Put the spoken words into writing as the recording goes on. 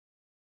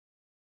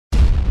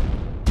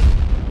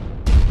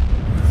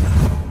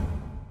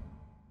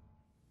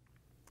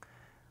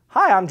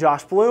Hi, I'm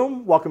Josh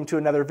Bloom. Welcome to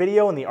another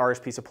video in the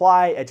RSP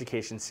Supply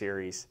Education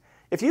Series.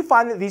 If you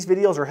find that these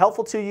videos are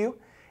helpful to you,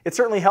 it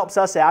certainly helps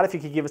us out if you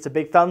could give us a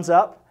big thumbs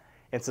up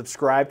and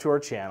subscribe to our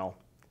channel.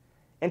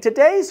 In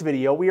today's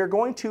video, we are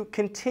going to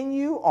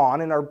continue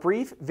on in our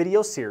brief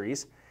video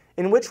series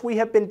in which we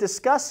have been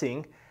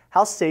discussing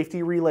how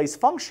safety relays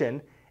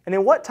function and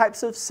in what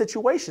types of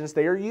situations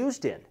they are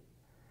used in.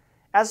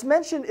 As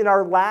mentioned in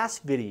our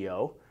last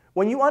video,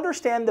 when you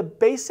understand the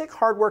basic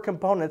hardware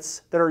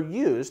components that are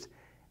used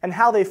and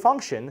how they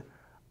function,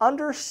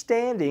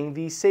 understanding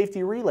these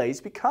safety relays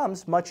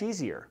becomes much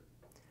easier.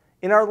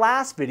 In our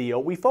last video,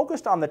 we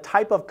focused on the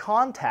type of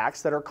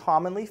contacts that are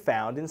commonly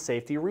found in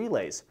safety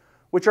relays,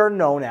 which are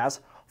known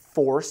as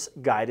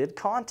force-guided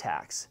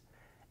contacts.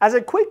 As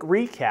a quick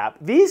recap,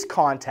 these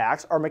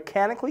contacts are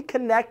mechanically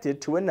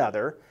connected to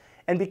another,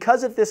 and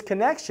because of this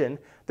connection,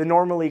 the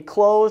normally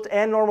closed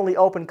and normally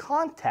open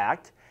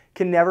contact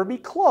can never be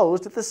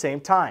closed at the same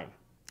time.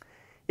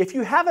 If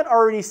you haven't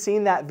already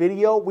seen that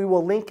video, we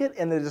will link it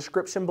in the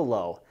description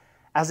below,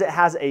 as it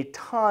has a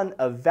ton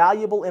of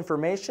valuable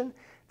information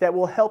that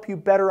will help you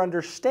better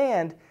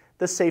understand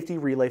the safety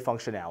relay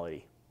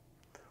functionality.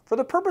 For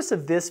the purpose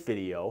of this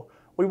video,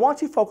 we want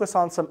to focus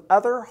on some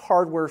other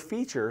hardware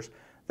features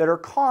that are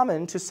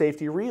common to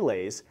safety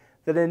relays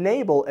that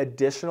enable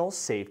additional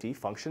safety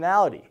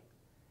functionality.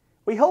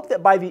 We hope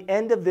that by the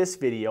end of this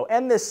video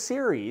and this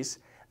series,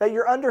 that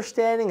your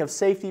understanding of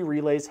safety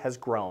relays has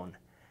grown,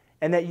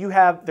 and that you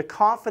have the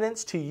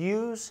confidence to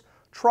use,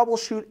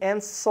 troubleshoot,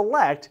 and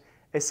select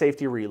a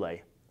safety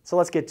relay. So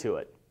let's get to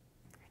it.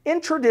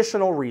 In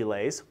traditional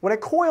relays, when a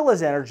coil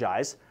is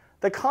energized,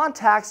 the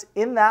contacts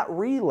in that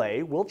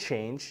relay will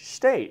change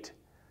state.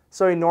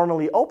 So a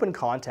normally open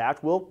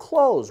contact will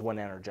close when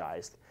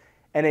energized,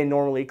 and a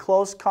normally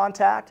closed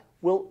contact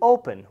will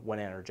open when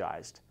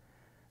energized.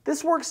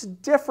 This works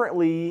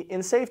differently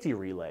in safety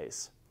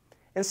relays.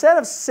 Instead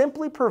of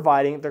simply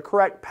providing the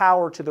correct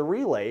power to the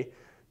relay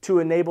to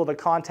enable the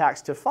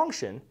contacts to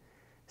function,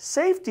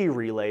 safety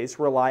relays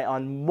rely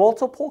on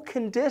multiple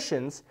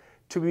conditions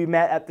to be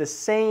met at the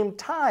same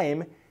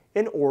time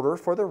in order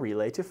for the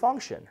relay to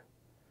function.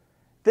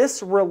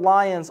 This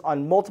reliance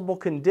on multiple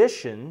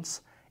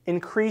conditions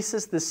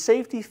increases the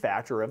safety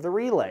factor of the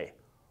relay.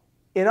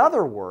 In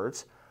other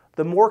words,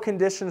 the more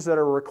conditions that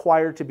are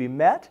required to be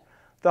met,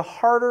 the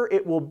harder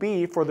it will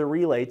be for the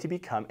relay to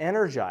become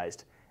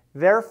energized,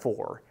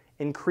 therefore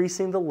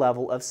increasing the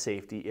level of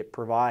safety it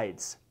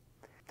provides.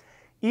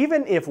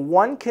 Even if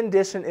one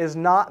condition is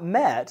not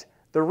met,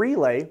 the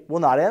relay will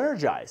not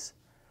energize.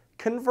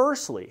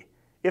 Conversely,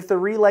 if the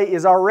relay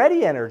is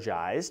already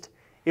energized,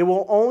 it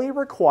will only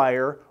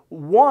require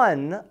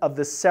one of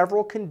the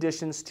several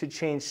conditions to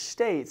change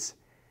states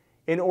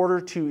in order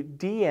to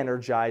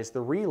de-energize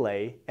the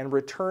relay and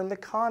return the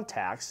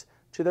contacts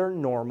to their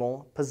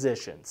normal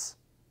positions.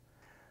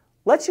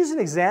 Let's use an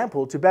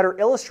example to better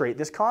illustrate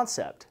this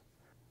concept.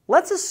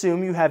 Let's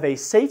assume you have a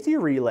safety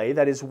relay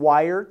that is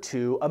wired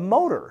to a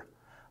motor,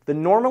 the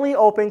normally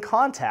open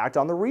contact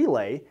on the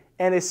relay,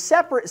 and a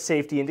separate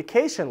safety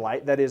indication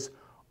light that is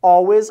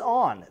always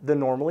on, the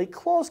normally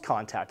closed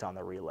contact on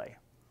the relay.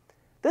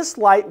 This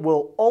light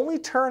will only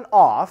turn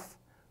off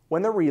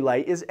when the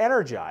relay is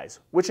energized,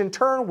 which in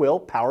turn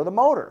will power the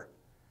motor.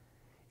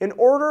 In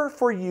order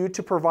for you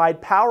to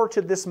provide power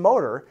to this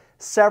motor,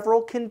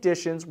 several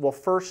conditions will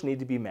first need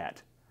to be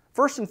met.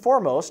 First and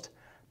foremost,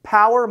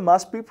 power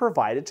must be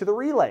provided to the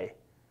relay.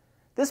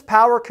 This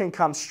power can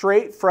come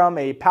straight from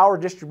a power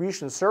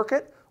distribution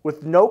circuit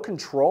with no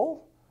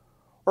control,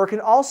 or it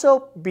can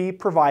also be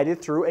provided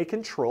through a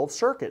controlled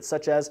circuit,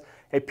 such as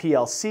a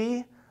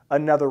PLC,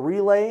 another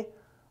relay,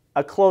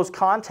 a closed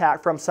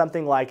contact from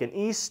something like an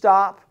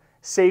e-stop,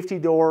 safety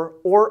door,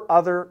 or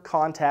other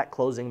contact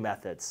closing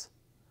methods.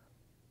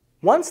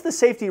 Once the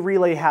safety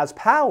relay has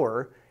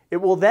power, it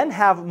will then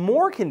have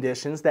more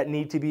conditions that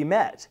need to be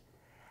met.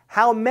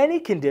 How many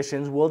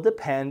conditions will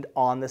depend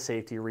on the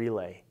safety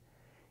relay.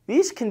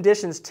 These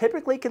conditions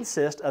typically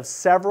consist of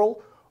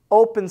several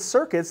open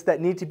circuits that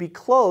need to be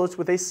closed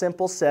with a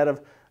simple set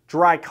of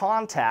dry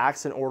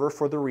contacts in order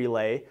for the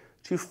relay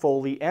to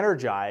fully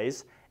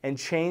energize and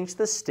change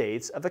the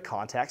states of the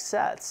contact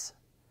sets.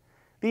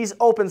 These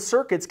open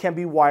circuits can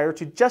be wired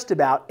to just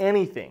about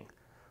anything.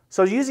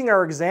 So using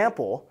our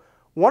example,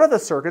 one of the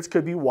circuits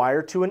could be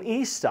wired to an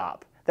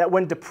e-stop that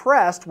when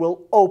depressed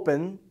will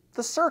open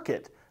the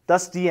circuit,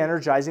 thus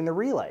de-energizing the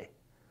relay.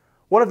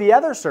 One of the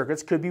other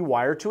circuits could be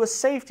wired to a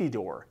safety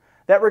door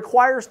that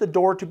requires the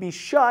door to be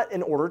shut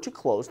in order to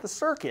close the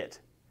circuit.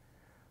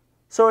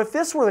 So if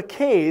this were the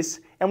case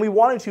and we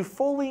wanted to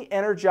fully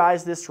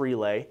energize this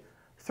relay,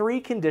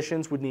 three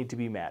conditions would need to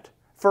be met.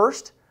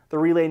 First, the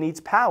relay needs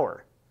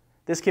power.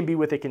 This can be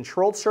with a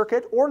controlled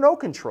circuit or no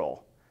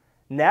control.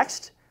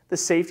 Next, the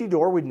safety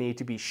door would need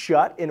to be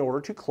shut in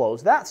order to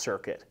close that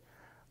circuit.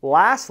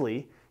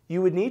 Lastly,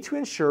 you would need to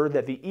ensure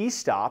that the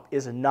e-stop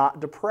is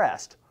not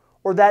depressed,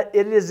 or that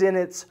it is in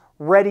its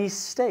ready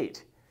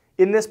state.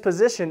 In this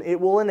position, it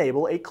will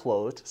enable a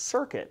closed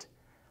circuit.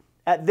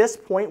 At this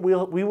point,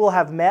 we will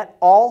have met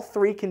all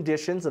three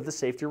conditions of the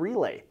safety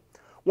relay.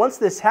 Once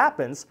this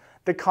happens,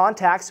 the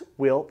contacts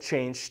will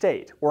change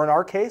state, or in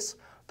our case,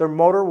 the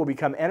motor will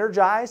become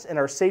energized and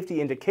our safety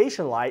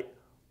indication light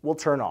will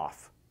turn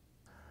off.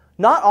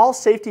 Not all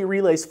safety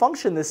relays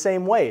function the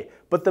same way,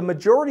 but the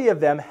majority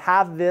of them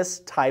have this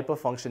type of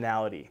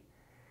functionality.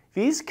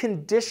 These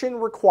condition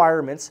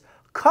requirements,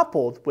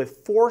 coupled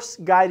with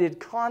force-guided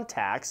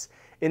contacts,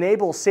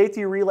 enable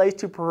safety relays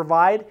to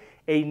provide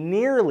a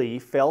nearly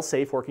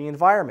fail-safe working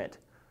environment.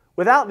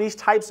 Without these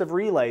types of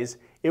relays,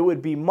 it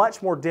would be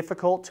much more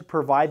difficult to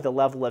provide the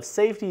level of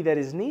safety that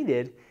is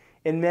needed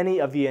in many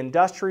of the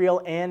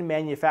industrial and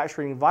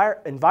manufacturing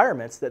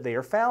environments that they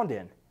are found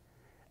in.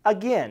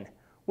 Again,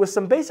 with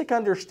some basic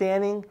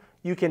understanding,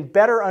 you can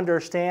better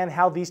understand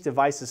how these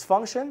devices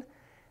function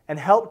and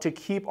help to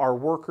keep our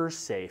workers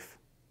safe.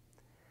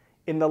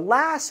 In the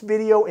last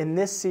video in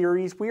this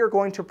series, we are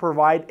going to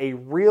provide a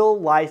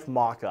real-life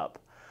mock-up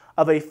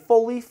of a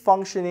fully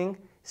functioning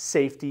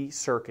safety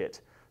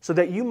circuit so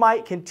that you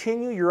might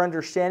continue your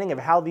understanding of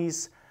how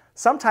these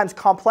sometimes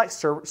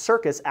complex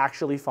circuits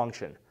actually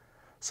function.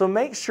 So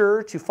make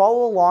sure to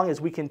follow along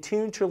as we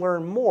continue to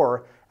learn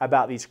more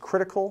about these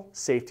critical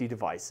safety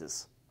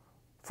devices.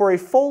 For a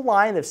full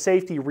line of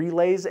safety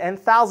relays and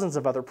thousands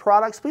of other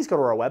products, please go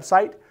to our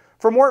website.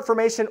 For more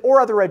information or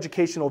other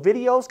educational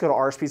videos, go to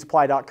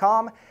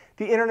rspsupply.com,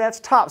 the internet's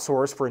top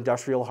source for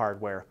industrial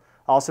hardware.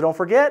 Also, don't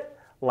forget,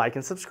 like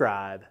and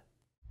subscribe.